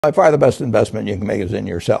By far the best investment you can make is in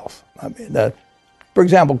yourself. I mean, for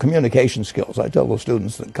example, communication skills. I tell the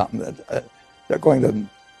students that come that they're going to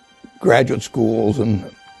graduate schools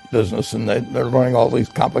and business, and they're learning all these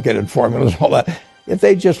complicated formulas and all that. If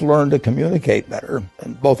they just learn to communicate better,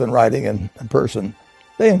 and both in writing and in person,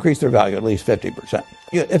 they increase their value at least 50%.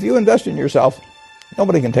 If you invest in yourself,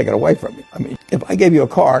 nobody can take it away from you. I mean, if I gave you a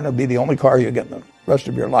car, and it'd be the only car you get in the rest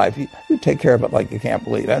of your life, you take care of it like you can't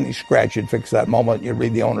believe. Any scratch, you'd fix that moment. You'd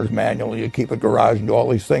read the owner's manual. You'd keep a garage and do all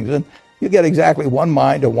these things. And you get exactly one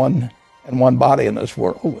mind and one body in this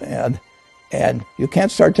world. And you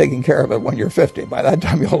can't start taking care of it when you're 50. By that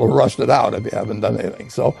time, you'll have rusted out if you haven't done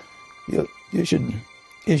anything. So you should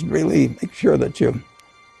really make sure that you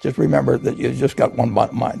just remember that you just got one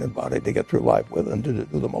mind and body to get through life with and to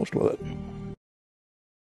do the most with it.